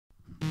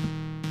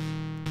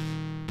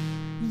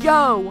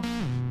Yo!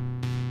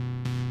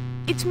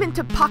 It's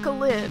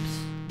MintApocalypse.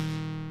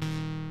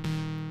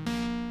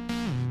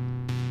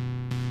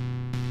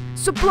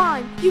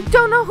 Sublime, you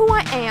don't know who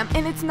I am,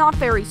 and it's not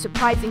very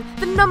surprising.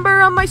 The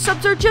number of my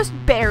subs are just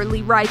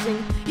barely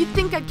rising. You'd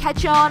think I'd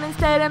catch on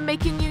instead of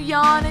making you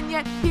yawn, and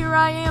yet here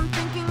I am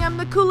thinking I'm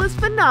the coolest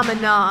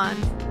phenomenon.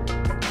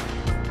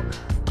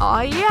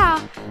 Aw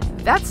yeah,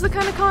 that's the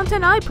kind of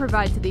content I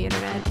provide to the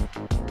internet.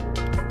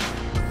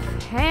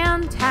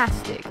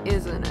 Fantastic,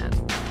 isn't it?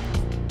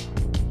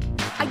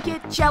 I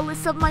get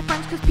jealous of my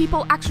friends because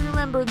people actually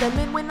remember them,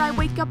 and when I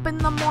wake up in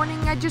the morning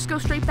I just go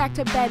straight back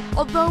to bed.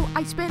 Although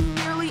I spend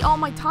nearly all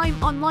my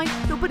time online,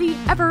 nobody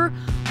ever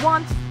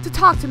wants to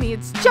talk to me.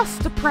 It's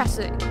just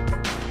depressing.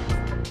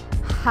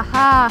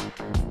 Haha,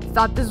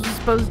 thought this was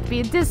supposed to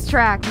be a diss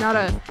track, not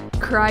a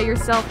cry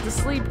yourself to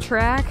sleep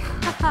track.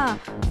 Haha,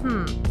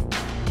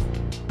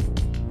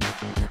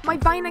 My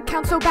Vine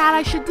account's so bad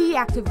I should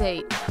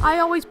deactivate. I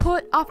always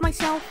put off my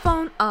cell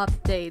phone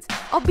updates.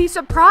 I'll be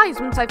surprised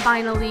once I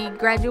finally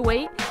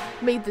graduate.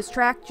 Made this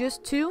track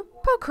just to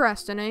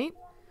procrastinate.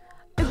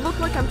 It look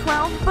like I'm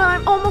 12, but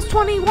I'm almost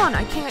 21.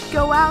 I can't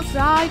go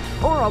outside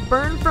or I'll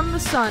burn from the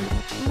sun.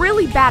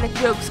 Really bad at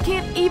jokes,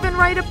 can't even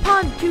write a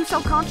pun. Too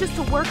self-conscious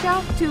to work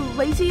out, too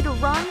lazy to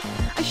run.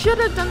 I should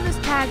have done this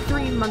tag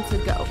 3 months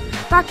ago,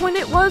 back when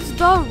it was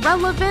the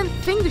relevant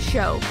thing to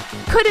show.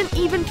 Couldn't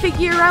even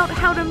figure out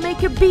how to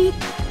make a beat.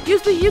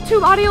 Use the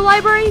YouTube audio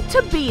library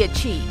to be a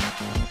cheat.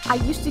 I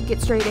used to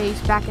get straight A's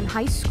back in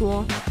high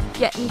school.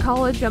 Yet in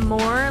college I'm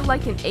more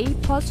like an A+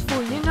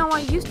 fool. You know,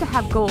 I used to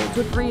have goals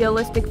with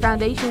realistic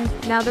foundations.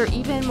 Now they're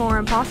even more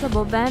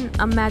impossible than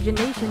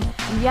imagination.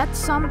 And yet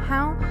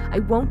somehow I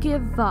won't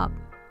give up.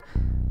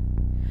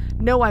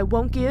 No, I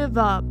won't give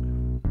up.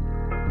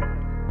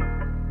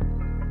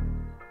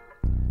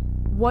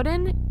 What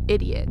an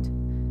idiot.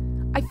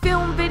 I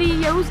film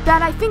videos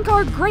that I think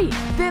are great,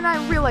 then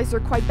I realize they're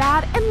quite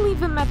bad and leave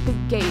them at the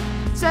gate.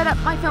 Set up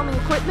my filming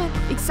equipment,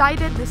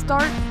 excited to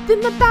start,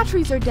 then the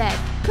batteries are dead,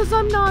 cause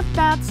I'm not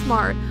that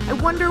smart. I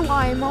wonder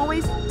why I'm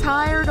always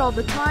tired all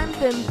the time,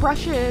 then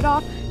brush it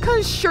off,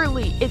 cause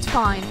surely it's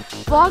fine.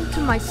 Vlog to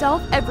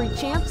myself every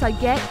chance I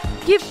get,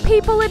 give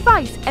people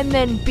advice, and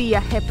then be a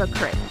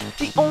hypocrite.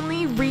 The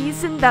only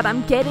reason that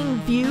I'm getting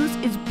views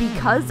is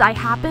because I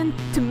happen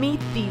to meet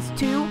these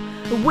two.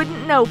 I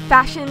wouldn't know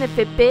fashion if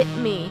it bit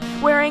me.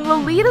 Wearing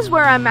Lolita's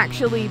where I'm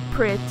actually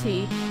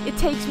pretty. It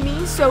takes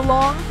me so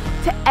long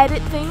to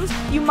edit things,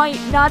 you might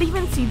not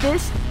even see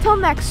this till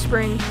next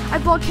spring. I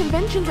vlog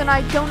conventions and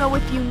I don't know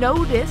if you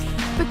noticed,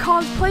 the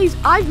cosplays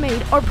I've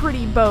made are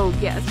pretty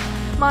bogus.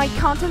 My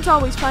content's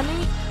always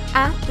funny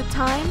at the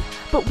time,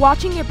 but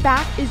watching it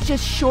back is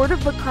just short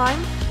of a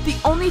crime. The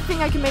only thing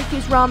I can make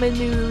is ramen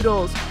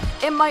noodles.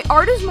 And my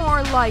art is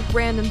more like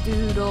random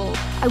doodle.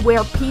 I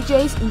wear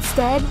PJs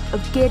instead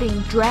of getting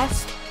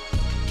dressed.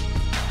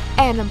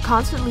 And I'm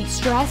constantly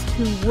stressed,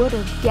 who would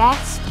have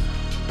guessed?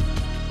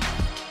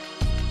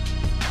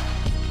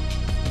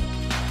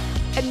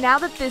 And now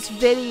that this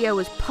video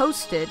is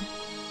posted,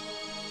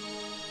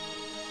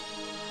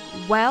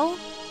 well,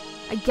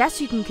 I guess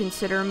you can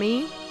consider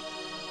me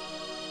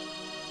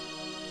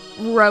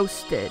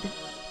roasted.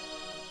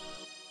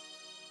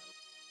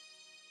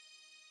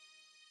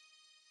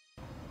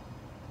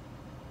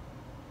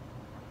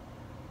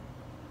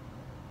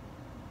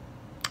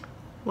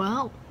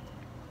 Well,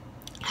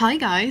 hi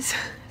guys.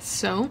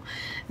 So,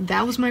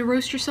 that was my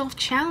roast yourself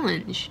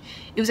challenge.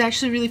 It was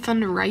actually really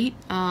fun to write.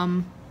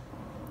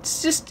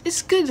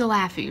 It's good to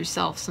laugh at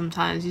yourself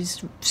sometimes. You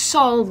just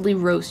solidly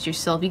roast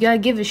yourself. You gotta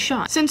give it a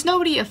shot. Since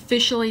nobody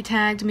officially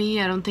tagged me,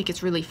 I don't think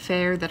it's really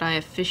fair that I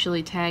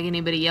officially tag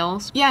anybody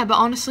else. Yeah, but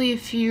honestly,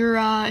 if you're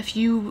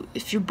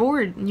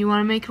bored and you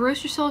want to make a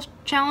roast yourself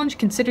challenge,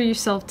 consider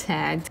yourself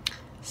tagged.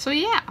 So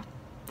yeah,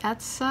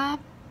 that's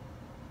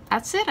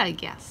it, I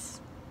guess.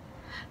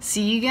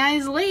 See you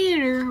guys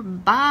later.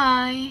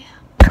 Bye.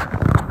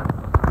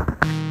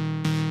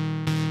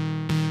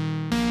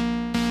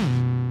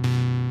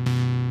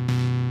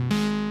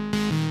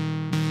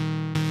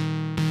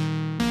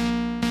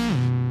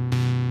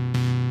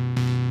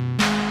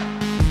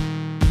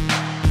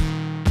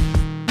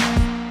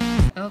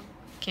 Oh,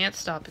 can't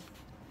stop it.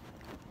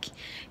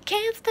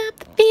 Can't stop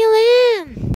the feeling.